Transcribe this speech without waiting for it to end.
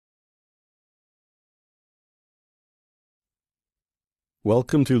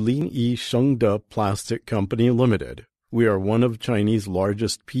Welcome to Linyi Shengde Plastic Company Limited. We are one of Chinese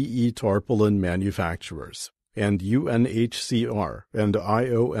largest PE tarpaulin manufacturers and UNHCR and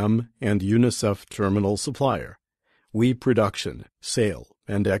IOM and UNICEF terminal supplier. We production, sale,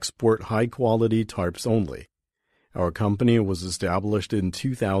 and export high-quality tarps only. Our company was established in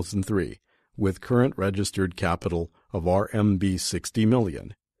 2003 with current registered capital of RMB 60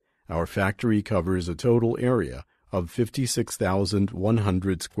 million. Our factory covers a total area of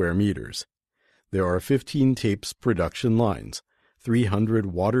 56,100 square meters. There are 15 tapes production lines, 300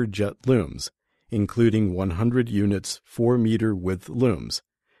 water jet looms, including 100 units 4-meter width looms,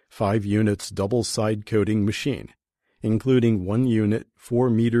 5 units double side coating machine, including 1 unit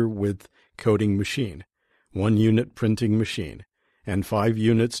 4-meter width coating machine, 1 unit printing machine, and 5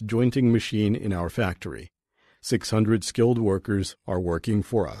 units jointing machine in our factory. 600 skilled workers are working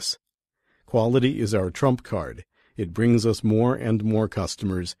for us. Quality is our trump card. It brings us more and more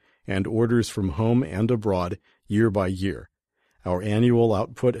customers and orders from home and abroad year by year. Our annual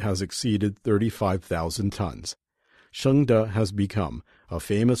output has exceeded 35,000 tons. Shengde has become a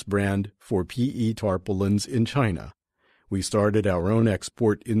famous brand for PE tarpaulins in China. We started our own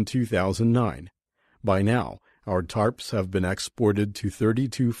export in 2009. By now, our tarps have been exported to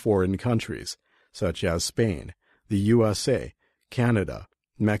 32 foreign countries, such as Spain, the USA, Canada,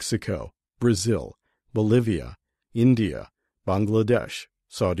 Mexico, Brazil, Bolivia, India, Bangladesh,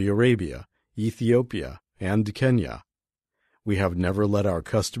 Saudi Arabia, Ethiopia, and Kenya. We have never let our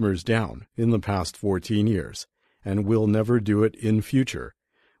customers down in the past 14 years, and will never do it in future.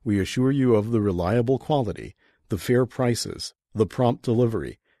 We assure you of the reliable quality, the fair prices, the prompt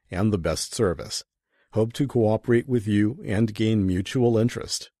delivery, and the best service. Hope to cooperate with you and gain mutual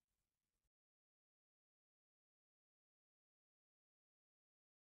interest.